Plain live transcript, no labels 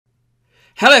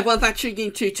Hello everyone, thanks for tuning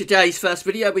into today's first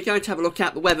video. We're going to have a look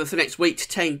at the weather for next week to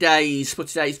 10 days. For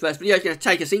today's first video, it's going to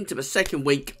take us into the second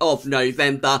week of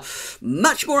November.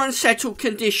 Much more unsettled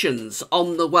conditions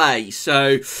on the way.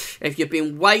 So if you've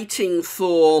been waiting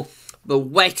for the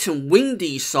wet and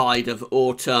windy side of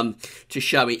autumn to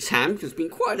show its hand, because it's been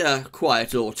quite a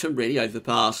quiet autumn really over the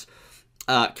past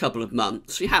couple of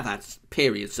months. We have had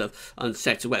periods of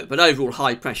unsettled weather, but overall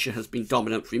high pressure has been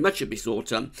dominant through much of this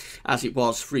autumn, as it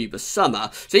was through the summer.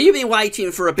 So you've been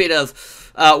waiting for a bit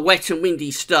of wet and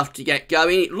windy stuff to get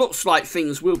going. It looks like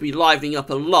things will be livening up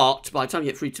a lot. By the time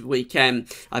you get through to the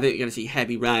weekend, I think we're going to see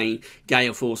heavy rain,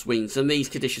 gale force winds, and these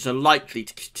conditions are likely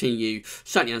to continue,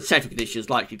 certainly unsettled conditions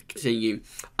likely to continue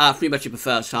through much of the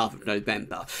first half of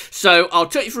November. So I'll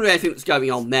take you through everything that's going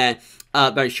on there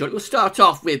very shortly. We'll start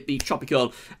off with the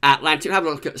tropical Atlantic. We'll have a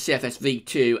look at the CFS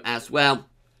V2 as well.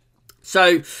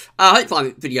 So, I hope you find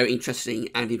the video interesting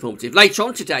and informative. Later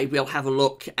on today, we'll have a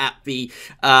look at the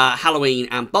Halloween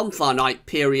and Bonfire Night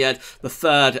period. The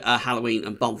third Halloween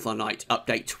and Bonfire Night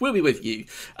update will be with you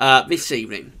this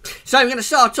evening. So, we're going to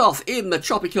start off in the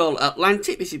tropical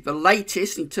Atlantic. This is the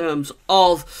latest in terms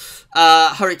of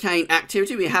hurricane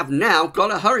activity. We have now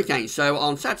got a hurricane. So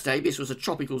on Saturday this was a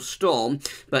tropical storm,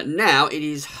 but now it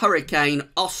is Hurricane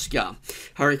Oscar.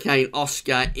 Hurricane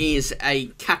Oscar is a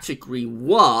category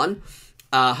 1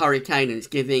 hurricane, and it's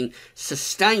giving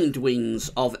sustained winds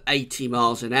of 80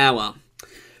 miles an hour.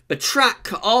 The track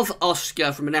of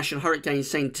Oscar from the National Hurricane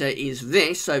Center is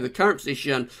this. So the current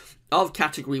position of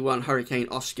category 1 Hurricane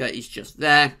Oscar is just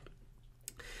there.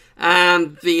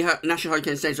 And the National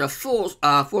Hurricane Center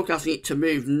are forecasting it to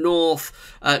move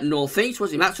northeast,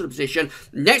 was in that sort of position.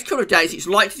 Next couple of days, it's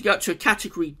likely to go up to a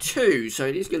Category 2, so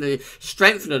it is going to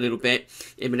strengthen a little bit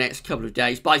in the next couple of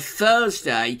days. By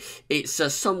Thursday, it's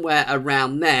somewhere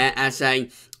around there as a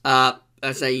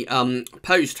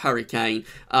post-hurricane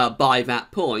by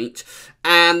that point.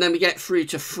 And then we get through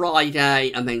to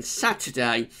Friday and then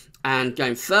Saturday, and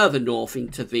going further north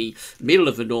into the middle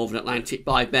of the Northern Atlantic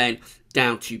by then,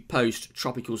 down to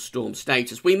post-tropical storm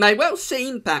status. We may well see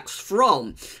impacts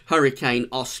from Hurricane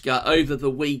Oscar over the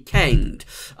weekend.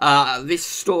 This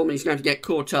storm is going to get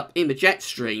caught up in the jet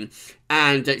stream,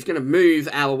 and it's going to move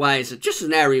our way as just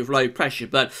an area of low pressure.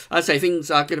 But I'd say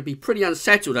things are going to be pretty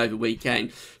unsettled over the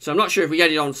weekend. So I'm not sure if we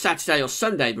get it on Saturday or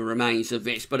Sunday, the remains of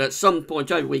this. But at some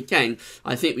point over the weekend,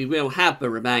 I think we will have the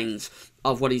remains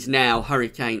of what is now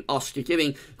Hurricane Oscar,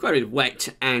 giving quite a bit of wet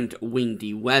and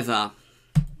windy weather.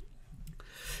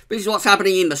 This is what's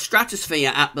happening in the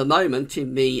stratosphere at the moment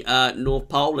in the North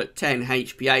Pole at 10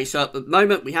 HPA. So at the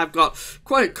moment we have got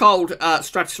quite a cold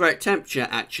stratospheric temperature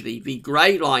actually. The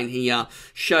grey line here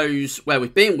shows where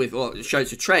we've been with, or it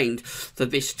shows a trend for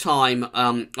this time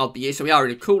of the year. So we are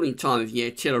in a cooling time of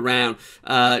year till around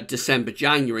December,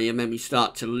 January, and then we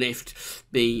start to lift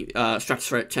the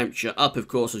stratospheric temperature up, of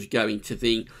course, as we go into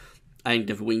the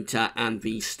end of winter and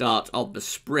the start of the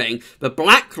spring. The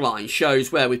black line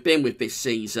shows where we've been with this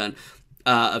season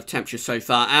of temperature so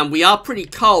far, and we are pretty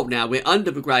cold now. We're under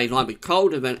the grey line, we're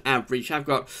colder than average. Have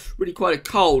got really quite a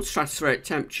cold stratospheric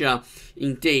temperature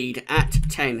indeed at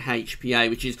 10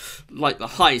 HPA, which is like the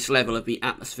highest level of the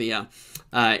atmosphere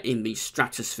in the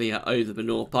stratosphere over the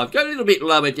North Pole. I've got a little bit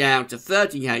lower down to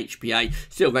 30 HPA,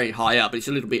 still very high up, but it's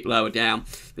a little bit lower down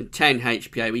than 10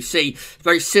 HPA. We see a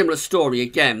very similar story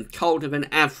again, colder than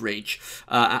average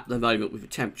at the moment with the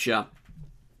temperature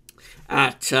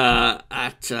at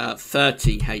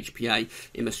 30 HPA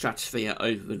in the stratosphere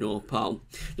over the North Pole.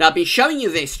 Now, I've been showing you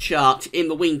this chart in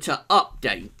the winter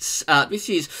updates. This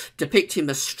is depicting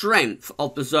the strength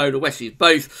of the zonal westerlies,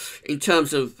 both in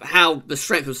terms of how the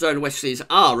strength of zonal westerlies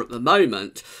are at the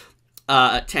moment,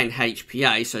 at 10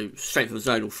 HPA, so strength of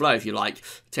the zonal flow, if you like,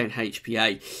 10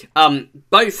 HPA.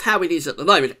 Both how it is at the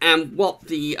moment and what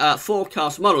the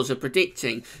forecast models are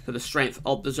predicting for the strength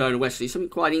of the zonal westerly. Something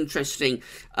quite interesting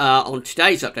on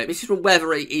today's update. This is from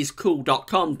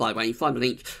weatheriscool.com, by the way. You can find the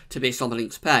link to this on the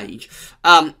links page.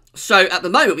 So at the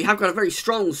moment we have got a very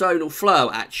strong zonal flow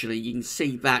actually. You can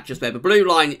see that just there. The blue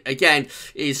line again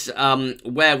is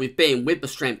where we've been with the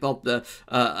strength of the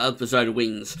zonal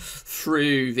winds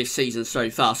through this season so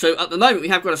far. So at the moment we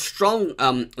have got a strong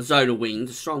zonal wind,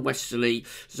 a strong westerly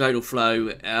zonal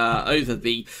flow over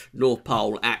the North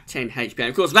Pole at 10 HPA. And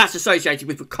of course that's associated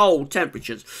with the cold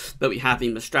temperatures that we have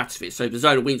in the stratosphere. So the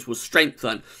zonal winds will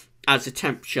strengthen as the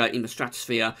temperature in the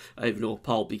stratosphere over the North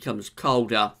Pole becomes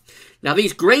colder. Now,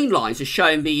 these green lines are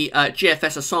showing the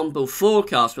GFS ensemble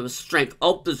forecast for the strength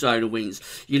of the zonal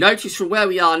winds. You notice from where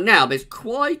we are now, there's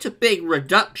quite a big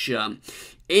reduction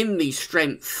in the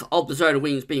strength of the zonal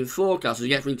winds being forecast as we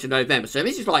get into November. So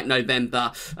this is like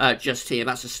November just here.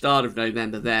 That's the start of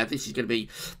November there. This is going to be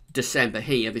December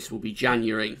here. This will be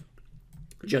January.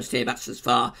 Just here, that's as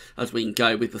far as we can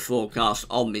go with the forecast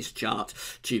on this chart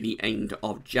to the end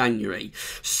of January.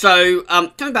 So,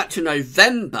 coming back to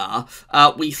November,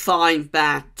 we find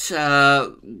that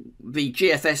the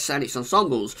GFS and its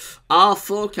ensembles are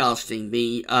forecasting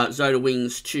the zonal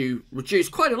winds to reduce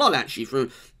quite a lot, actually,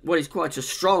 from what is quite a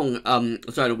strong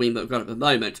zonal wind that we've got at the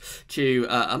moment to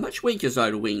a much weaker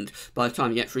zonal wind by the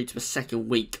time you get through to the second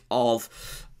week of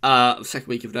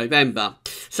November.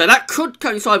 So that could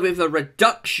coincide with a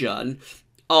reduction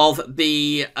of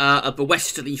the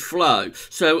westerly flow.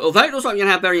 So although it looks like we're going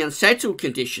to have very unsettled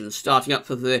conditions starting up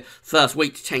for the first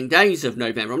week to 10 days of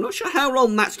November, I'm not sure how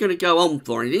long that's going to go on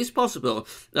for. And it is possible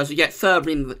as we get further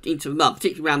into the month,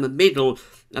 particularly around the middle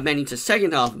and then into the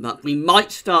second half of the month, we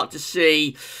might start to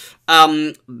see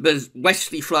the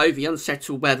westerly flow, the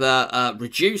unsettled weather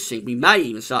reducing. We may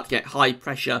even start to get high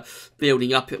pressure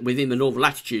building up within the northern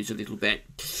latitudes a little bit.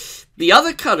 The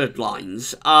other coloured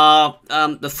lines are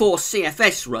the 4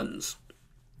 CFS runs.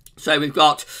 So we've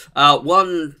got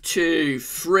 1, 2,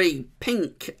 3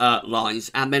 pink lines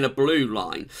and then a blue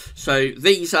line. So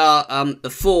these are the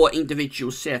 4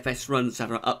 individual CFS runs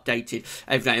that are updated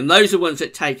every day. And those are ones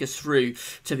that take us through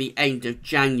to the end of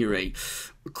January.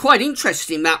 Quite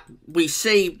interesting that we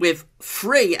see with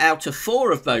 3 out of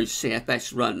 4 of those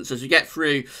CFS runs as we get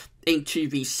through into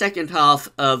the second half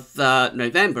of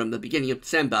November and the beginning of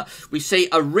December, we see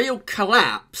a real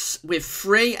collapse with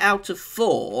 3 out of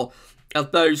 4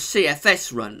 of those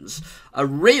CFS runs, a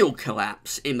real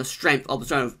collapse in the strength of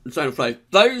the zonal flow.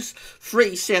 Those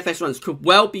 3 CFS runs could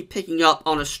well be picking up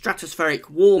on a stratospheric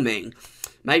warming,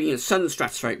 maybe a sudden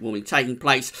stratospheric warming taking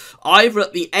place either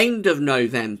at the end of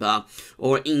November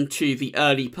or into the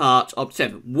early part of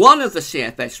December. One of the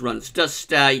CFS runs does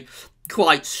stay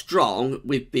quite strong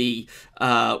with the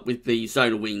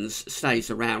zonal winds, stays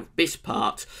around this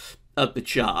part of the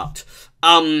chart.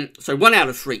 So 1 out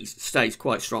of 3 stays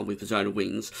quite strong with the zonal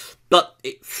winds, but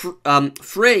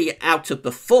 3 out of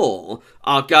the 4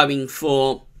 are going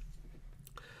for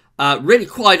really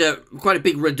quite a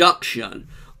big reduction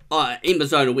in the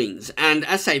zonal winds, and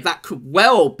as I say, that could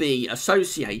well be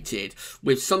associated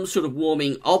with some sort of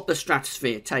warming of the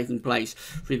stratosphere taking place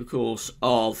through the course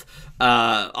of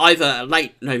either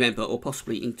late November or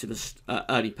possibly into the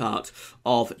early part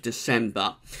of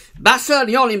December. That's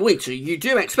early on in winter. You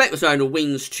do expect the zonal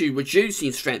winds to reduce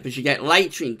in strength as you get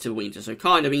later into winter, so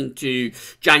kind of into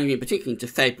January, particularly into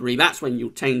February. That's when you'll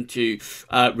tend to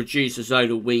reduce the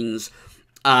zonal winds.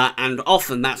 And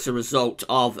often that's a result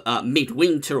of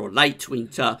midwinter or late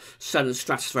winter sudden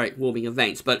stratospheric warming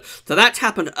events. But for that to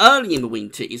happen early in the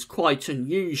winter is quite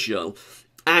unusual.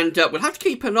 And we'll have to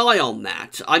keep an eye on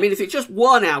that. I mean, if it's just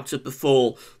 1 out of the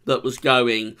 4 that was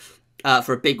going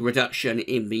for a big reduction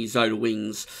in the zonal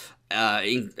winds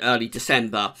in early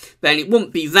December, then it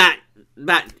wouldn't be that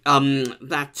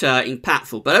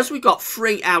impactful. But as we've got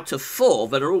 3 out of 4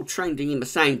 that are all trending in the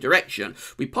same direction,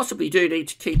 we possibly do need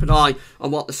to keep an eye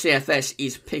on what the CFS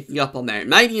is picking up on there. It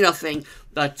may be nothing,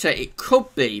 but it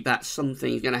could be that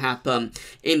something is going to happen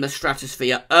in the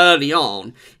stratosphere early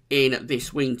on in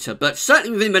this winter, but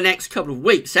certainly within the next couple of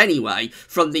weeks anyway,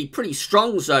 from the pretty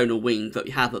strong zonal wind that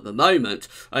we have at the moment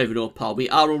over North Pole, we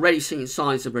are already seeing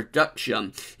signs of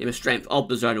reduction in the strength of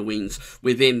the zonal winds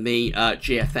within the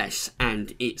GFS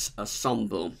and its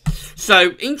ensemble.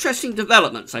 So interesting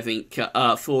developments, I think,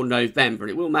 for November.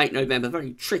 It will make November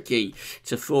very tricky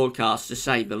to forecast, to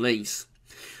say the least.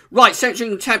 Right,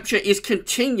 central temperature is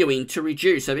continuing to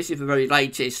reduce. So this is the very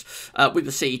latest with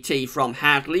the CT from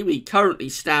Hadley. We currently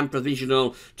stand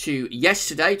provisional to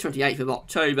yesterday, 28th of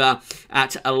October,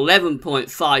 at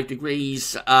 11.5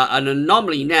 degrees. An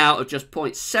anomaly now of just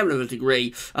 0.7 of a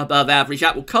degree above average.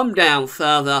 That will come down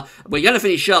further. We're going to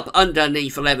finish up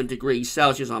underneath 11 degrees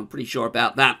Celsius. I'm pretty sure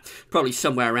about that. Probably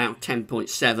somewhere around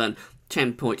 10.7.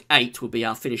 10.8 will be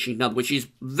our finishing number, which is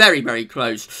very, very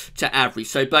close to average.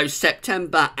 So both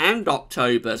September and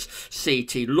October's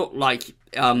CT look like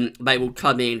they will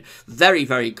come in very,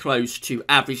 very close to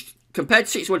average compared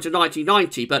to 61 to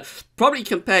 1990, but probably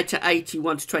compared to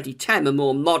 81 to 2010, a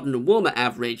more modern and warmer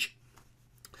average.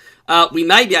 We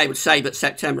may be able to say that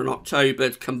September and October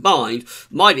combined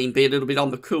might even be a little bit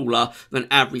on the cooler than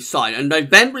average side. And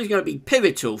November is going to be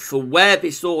pivotal for where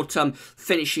this autumn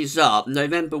finishes up.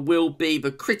 November will be the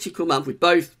critical month with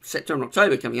both September and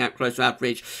October coming out close to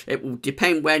average. It will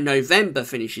depend where November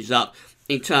finishes up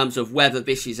in terms of whether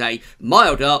this is a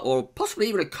milder or possibly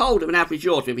even a colder than average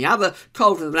autumn. If we have a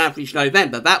colder than average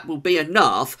November, that will be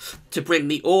enough to bring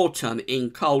the autumn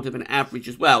in colder than average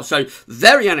as well. So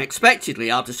very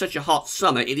unexpectedly, after such a hot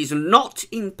summer, it is not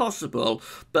impossible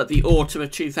that the autumn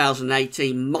of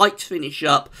 2018 might finish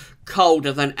up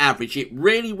colder than average. It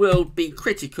really will be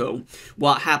critical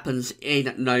what happens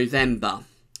in November.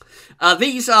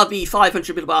 These are the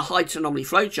 500 millibar height anomaly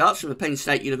flowcharts from the Penn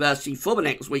State University for the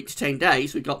next week to 10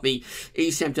 days. We've got the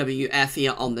ECMWF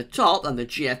here on the top, and the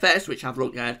GFS, which I've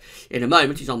looked at in a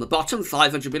moment, is on the bottom.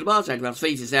 500 millibars, 8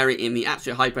 feet is area in the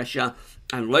absolute high pressure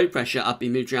and low pressure are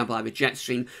being moved around by the jet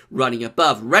stream running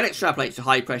above. Red extrapolates to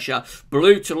high pressure,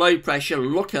 blue to low pressure.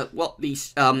 Look at what the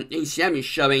ECM is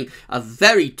showing, a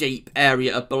very deep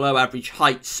area of below average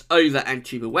heights over and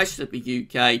to the west of the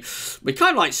UK. We're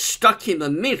kind of like stuck in the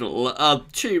middle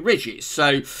of two ridges,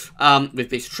 so with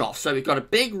this trough. So we've got a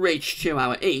big ridge to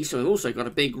our east, and we've also got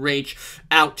a big ridge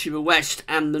out to the west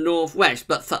and the northwest.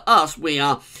 But for us, we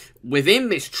are within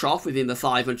this trough, within the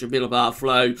 500 millibar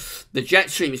flow. The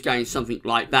jet stream is going something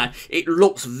like that. It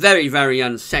looks very, very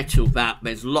unsettled, that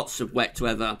there's lots of wet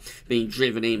weather being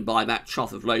driven in by that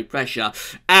trough of low pressure.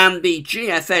 And the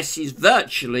GFS is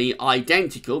virtually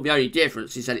identical. The only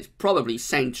difference is that it's probably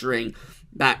centering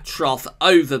that trough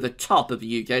over the top of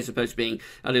the UK as opposed to being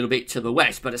a little bit to the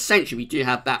west. But essentially we do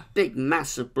have that big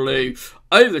mass of blue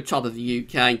over the top of the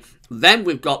UK. Then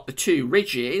we've got the two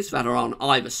ridges that are on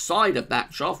either side of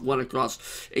that trough, one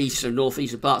across east and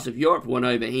northeastern parts of Europe, one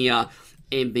over here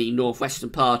in the northwestern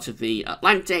part of the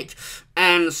Atlantic.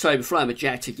 And so the flow of a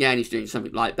jet again is doing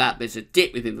something like that. There's a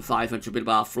dip within the 500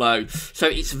 millibar flow. So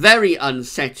it's very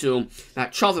unsettled.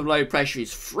 That trough of low pressure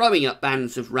is throwing up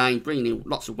bands of rain, bringing in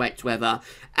lots of wet weather.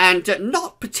 And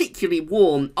not particularly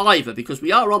warm either, because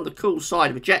we are on the cool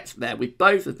side of the jet there with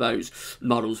both of those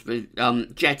models. The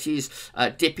jet is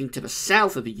dipping to the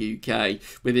south of the UK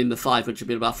within the 500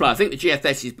 millibar flow. I think the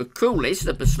GFS is the coolest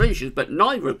of the solutions, but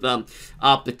neither of them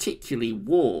are particularly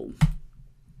warm.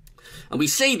 And we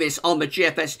see this on the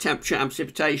GFS temperature and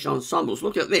precipitation ensembles.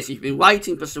 Look at this. You've been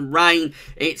waiting for some rain.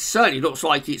 It certainly looks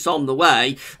like it's on the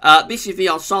way. This is the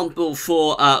ensemble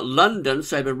for London.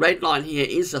 So the red line here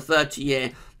is the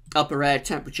 30-year upper air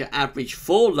temperature average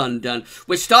for London.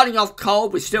 We're starting off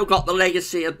cold. We've still got the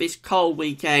legacy of this cold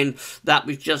weekend that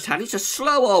we've just had. It's a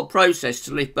slow old process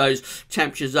to lift those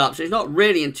temperatures up. So it's not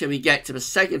really until we get to the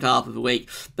second half of the week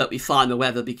that we find the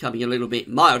weather becoming a little bit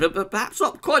milder, but perhaps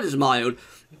not quite as mild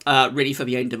really for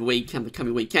the end of the week and the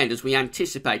coming weekend as we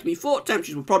anticipate. We thought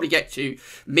temperatures would probably get to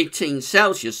mid-teens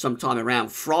Celsius sometime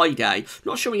around Friday.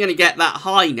 Not sure we're going to get that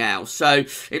high now. So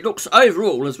it looks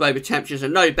overall as though the temperatures are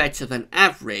no better than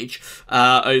average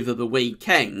over the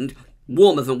weekend.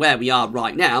 Warmer than where we are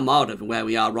right now, milder than where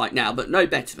we are right now, but no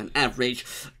better than average.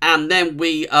 And then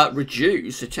we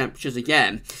reduce the temperatures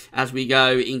again as we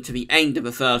go into the end of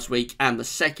the first week and the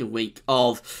second week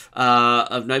of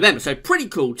November. So pretty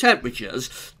cool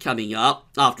temperatures coming up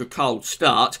after a cold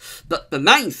start. But the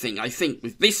main thing, I think,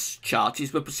 with this chart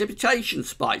is the precipitation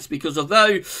spikes, because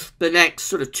although the next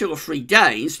sort of 2 or 3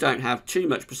 days don't have too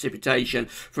much precipitation,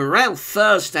 from around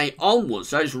Thursday onwards,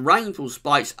 those rainfall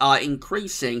spikes are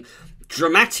increasing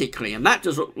dramatically, and that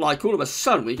does look like all of a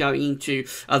sudden we're going into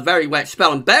a very wet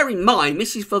spell. And bear in mind,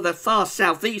 this is for the far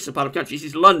southeastern part of the country. This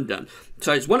is London,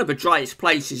 so it's one of the driest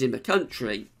places in the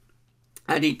country.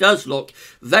 And it does look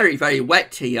very, very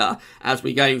wet here as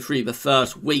we're going through the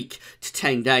first week to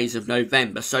 10 days of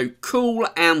November. So cool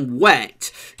and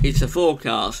wet is the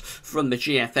forecast from the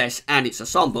GFS and its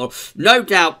ensemble. No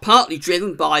doubt partly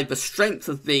driven by the strength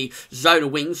of the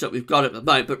zonal winds that we've got at the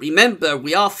moment. But remember,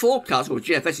 we are forecasting, or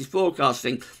the GFS is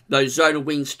forecasting, those zonal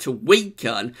winds to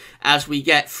weaken as we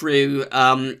get through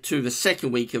to the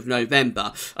second week of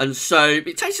November. And so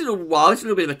it takes a little while, it's a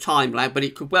little bit of a time lag, but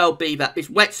it could well be that this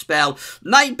wet spell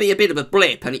may be a bit of a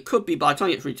blip, and it could be by the time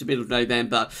you get through to the middle of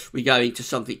November, we go into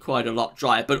something quite a lot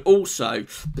drier, but also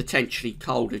potentially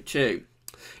colder too.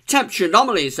 Temperature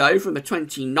anomalies, though, from the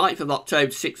 29th of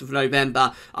October to 6th of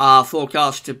November are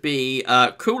forecast to be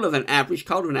cooler than average,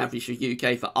 colder than average for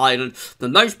UK, for Ireland, for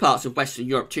most parts of Western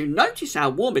Europe too. Notice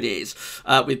how warm it is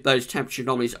with those temperature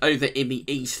anomalies over in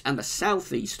the east and the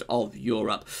southeast of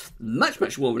Europe. Much,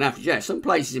 much warmer than average. Yeah, some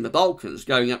places in the Balkans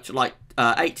going up to like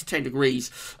 8 to 10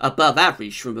 degrees above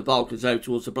average from the Balkans over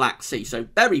towards the Black Sea. So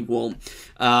very warm,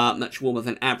 much warmer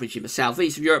than average in the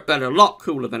southeast of Europe, but a lot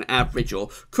cooler than average, or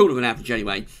cooler than average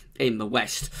anyway, in the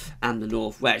west and the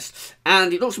northwest.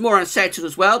 And it looks more unsettled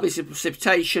as well. This is a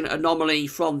precipitation anomaly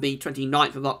from the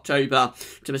 29th of October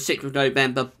to the 6th of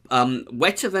November.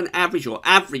 Wetter than average, or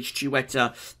average to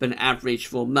wetter than average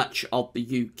for much of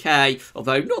the UK.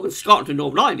 Although Northern Scotland and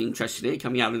Northern Ireland, interestingly,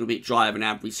 coming out a little bit drier than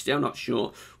average still. Not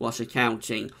sure what's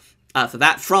accounting for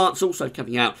that. France also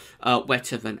coming out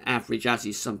wetter than average, as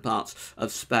is some parts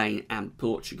of Spain and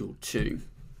Portugal too.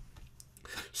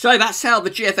 So that's how the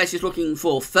GFS is looking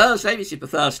for Thursday. This is the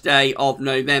first day of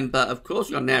November. Of course,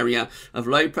 we've got an area of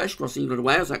low pressure across England and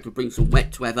Wales. That could bring some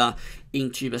wet weather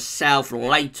into the south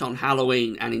late on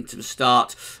Halloween and into the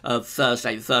start of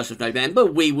Thursday, the 1st of November.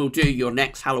 We will do your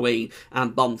next Halloween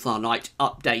and bonfire night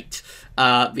update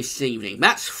this evening.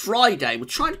 That's Friday. We're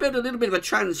trying to build a little bit of a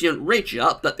transient ridge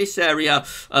up, but this area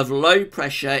of low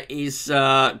pressure is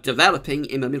developing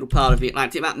in the middle part of the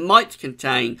Atlantic. That might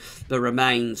contain the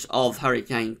remains of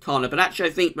Hurricane Connor, but actually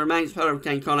I think the remains of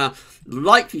Hurricane Connor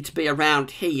likely to be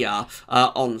around here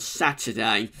on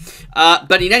Saturday.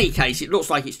 But in any case, it looks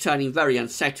like it's turning very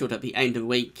unsettled at the end of the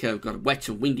week. We've got wet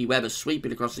and windy weather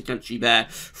sweeping across the country there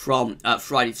from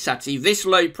Friday to Saturday. This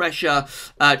low pressure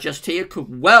just here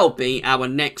could well be our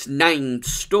next named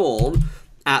storm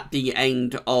at the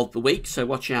end of the week, so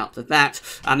watch out for that.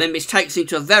 And then this takes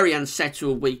into a very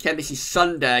unsettled weekend. This is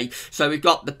Sunday, so we've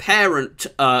got the parent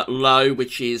low,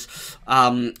 which is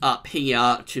up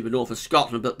here to the north of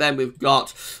Scotland, but then we've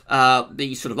got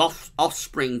the sort of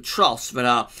offspring troughs that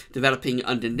are developing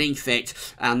underneath it,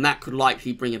 and that could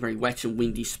likely bring a very wet and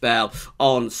windy spell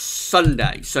on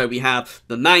Sunday. So we have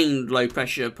the main low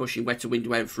pressure pushing wet and windy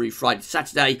weather through Friday to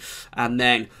Saturday, and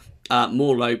then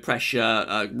more low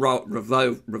pressure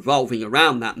revolving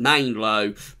around that main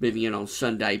low, moving in on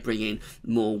Sunday, bringing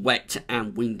more wet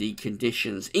and windy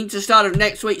conditions. Into the start of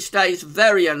next week stays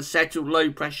very unsettled. Low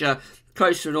pressure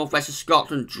close to the northwest of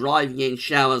Scotland, driving in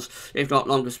showers, if not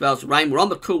longer spells of rain. We're on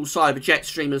the cool side of the jet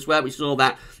stream as well. We saw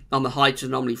that on the height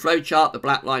anomaly flow chart. The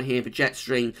black line here for jet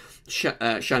stream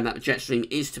showing that the jet stream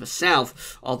is to the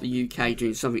south of the UK,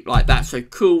 doing something like that. So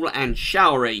cool and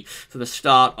showery for the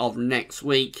start of next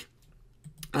week.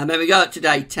 And then we go up to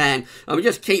day 10, and we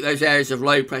just keep those areas of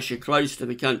low pressure close to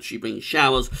the country, bringing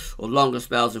showers or longer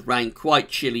spells of rain, quite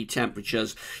chilly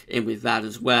temperatures in with that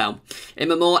as well. In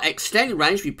the more extended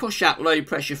range, we push that low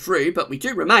pressure through, but we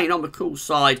do remain on the cool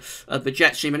side of the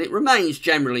jet stream, and it remains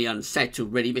generally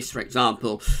unsettled, really. This, for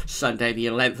example, Sunday the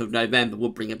 11th of November will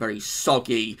bring a very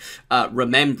soggy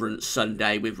Remembrance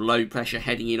Sunday with low pressure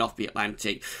heading in off the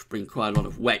Atlantic, bring quite a lot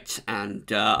of wet and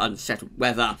unsettled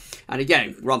weather. And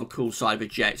again, we're on the cool side of the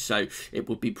jet, so it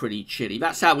would be pretty chilly.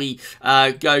 That's how we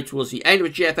go towards the end of a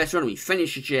GFS run. We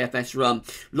finish a GFS run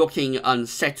looking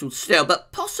unsettled still,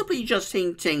 but possibly just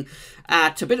hinting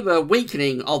at a bit of a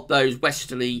weakening of those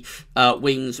westerly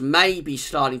winds, maybe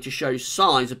starting to show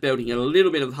signs of building a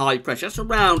little bit of high pressure. That's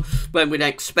around when we'd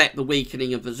expect the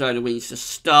weakening of the zonal winds to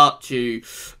start to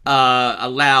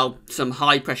allow some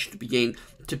high pressure to begin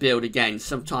to build again,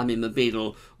 sometime in the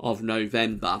middle of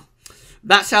November.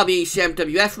 That's how the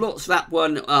ECMWF looks. That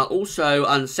one also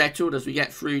unsettled as we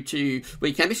get through to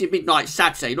weekend. This is midnight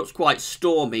Saturday. It looks quite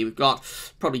stormy. We've got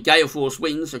probably gale force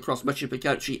winds across much of the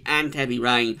country and heavy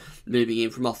rain moving in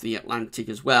from off the Atlantic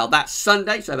as well. That's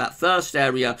Sunday, so that first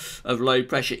area of low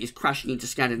pressure is crashing into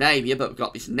Scandinavia, but we've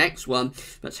got this next one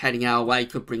that's heading our way,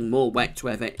 could bring more wet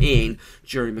weather in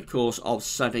during the course of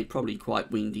Sunday, probably quite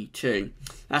windy too.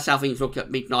 That's how things look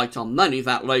at midnight on Monday,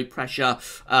 that low pressure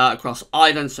across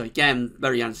Ireland. So again,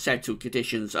 very unsettled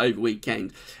conditions over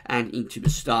weekend and into the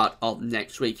start of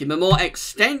next week. In the more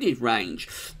extended range,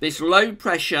 this low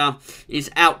pressure is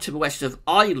out to the west of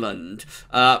Ireland,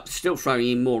 still throwing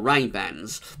in more rain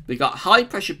bands. We've got high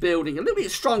pressure building a little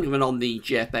bit stronger than on the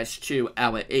GFS to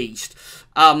our east.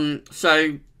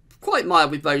 So quite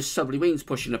mild with those southerly winds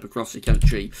pushing up across the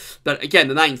country. But again,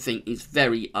 the main thing is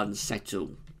very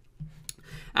unsettled.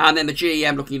 And then the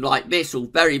GEM looking like this, all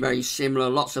very, very similar.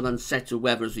 Lots of unsettled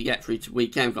weather as we get through to the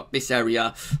weekend. We've got this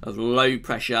area of low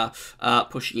pressure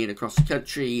pushing in across the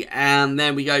country. And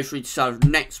then we go through to start of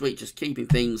next week, just keeping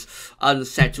things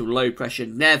unsettled. Low pressure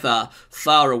never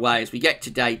far away as we get to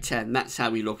day 10. That's how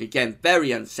we look. Again,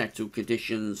 very unsettled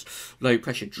conditions. Low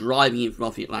pressure driving in from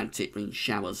off the Atlantic, bringing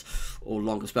showers or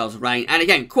longer spells of rain. And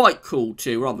again, quite cool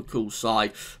too. We're on the cool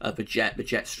side of the jet. The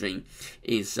jet stream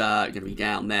is going to be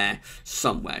down there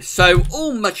somewhere. So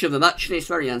all much of the muchness,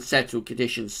 very unsettled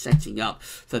conditions setting up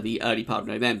for the early part of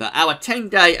November. Our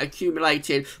 10-day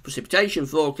accumulated precipitation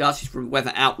forecast is from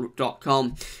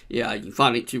weatheroutlook.com. Yeah, you can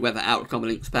find it to weatheroutlook.com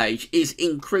links page, is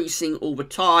increasing all the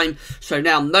time. So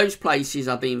now most places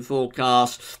are being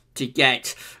forecast to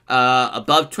get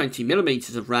above 20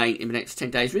 millimetres of rain in the next 10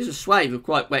 days. There is a swathe of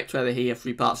quite wet weather here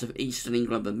through parts of eastern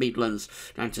England, the Midlands,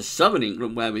 down to southern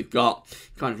England, where we've got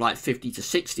kind of like 50 to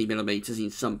 60 millimetres in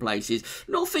some places.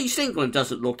 North East England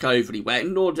doesn't look overly wet,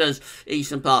 nor does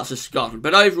eastern parts of Scotland.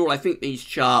 But overall, I think these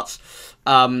charts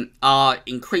are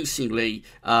increasingly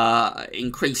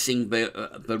increasing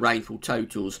the rainfall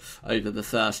totals over the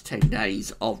first 10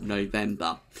 days of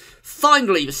November.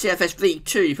 Finally, the CFS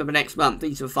V2 for the next month.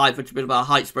 These are the 500 millibar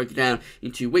heights broken down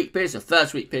into week periods. The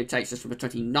first week period takes us from the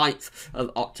 29th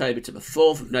of October to the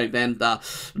 4th of November.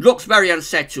 Looks very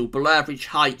unsettled. Below average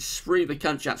heights through the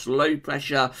country. That's low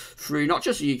pressure through not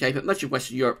just the UK, but much of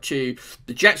Western Europe too.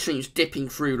 The jet stream's dipping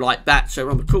through like that, so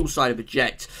we're on the cool side of the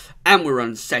jet, and we're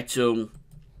unsettled.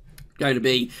 Going to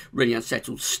be really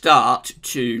unsettled start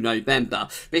to November.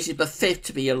 This is the 5th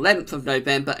to the 11th of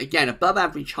November. Again, above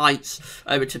average heights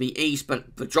over to the east,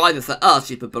 but the driver for us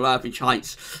is the below average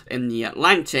heights in the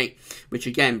Atlantic, which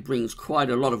again brings quite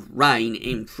a lot of rain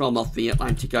in from off the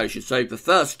Atlantic Ocean. So the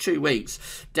first 2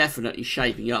 weeks definitely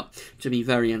shaping up to be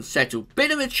very unsettled.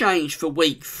 Bit of a change for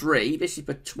week 3. This is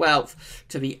the 12th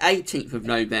to the 18th of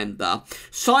November.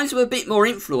 Signs of a bit more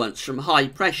influence from high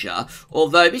pressure,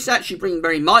 although this actually brings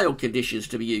very mild conditions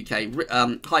to the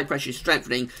UK. High pressure is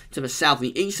strengthening to the south and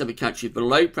the east of the country, but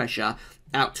low pressure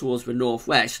out towards the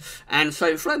northwest. And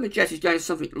so flow jet is going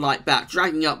something like that,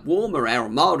 dragging up warmer air or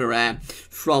milder air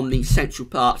from the central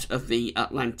part of the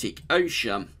Atlantic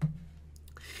Ocean.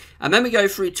 And then we go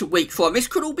through to week 4. This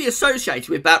could all be associated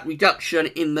with that reduction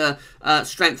in the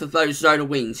strength of those zonal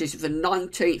winds. This is the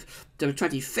 19th to the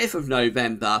 25th of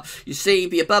November. You see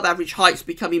the above average heights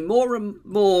becoming more and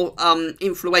more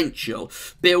influential,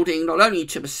 building not only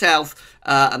to the south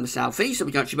and the southeast of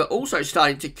the country, but also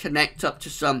starting to connect up to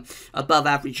some above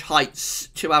average heights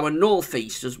to our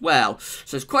northeast as well.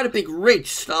 So it's quite a big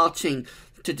ridge starting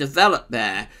to develop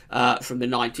there from the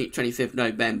 19th, 25th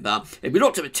November. If we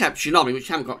looked at the temperature anomaly, which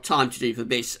I haven't got time to do for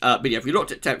this video, if we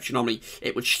looked at temperature anomaly,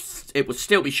 it would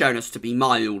still be showing us to be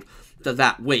mild for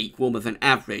that week, warmer than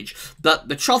average. But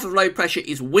the trough of low pressure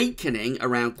is weakening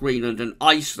around Greenland and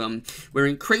Iceland. We're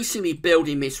increasingly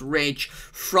building this ridge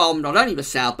from not only the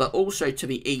south, but also to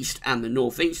the east and the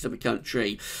northeast of the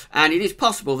country. And it is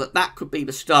possible that that could be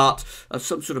the start of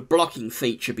some sort of blocking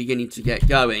feature beginning to get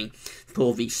going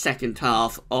for the second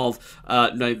half of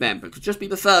November. It could just be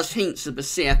the first hints of the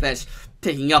CFS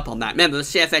picking up on that. Remember, the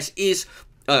CFS is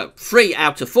 3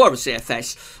 out of 4 of the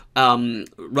CFS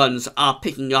runs are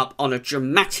picking up on a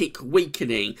dramatic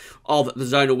weakening of the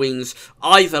zonal winds,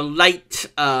 either late,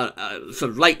 sort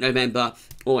of late November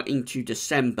or into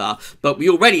December. But we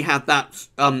already have that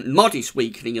modest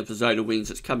weakening of the zonal winds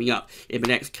that's coming up in the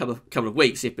next couple of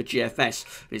weeks if the GFS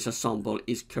and its ensemble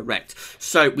is correct.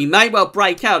 So we may well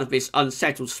break out of this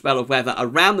unsettled spell of weather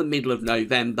around the middle of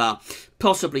November,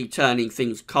 possibly turning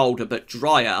things colder but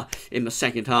drier in the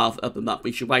second half of the month.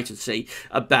 We should wait and see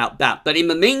about that. But in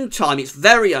the meantime, it's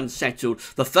very unsettled.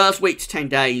 The first week to 10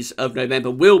 days of November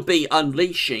will be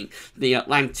unleashing the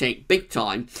Atlantic big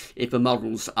time if the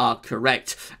models are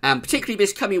correct. And particularly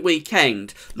this coming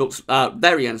weekend looks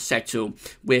very unsettled,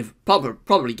 with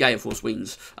probably gale force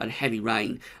winds and heavy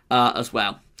rain as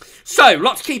well. So,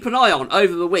 lot to keep an eye on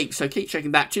over the week, so keep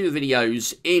checking back to the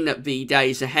videos in the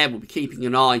days ahead. We'll be keeping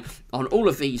an eye on all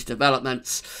of these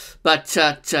developments. But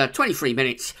 23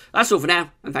 minutes, that's all for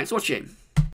now, and thanks for watching.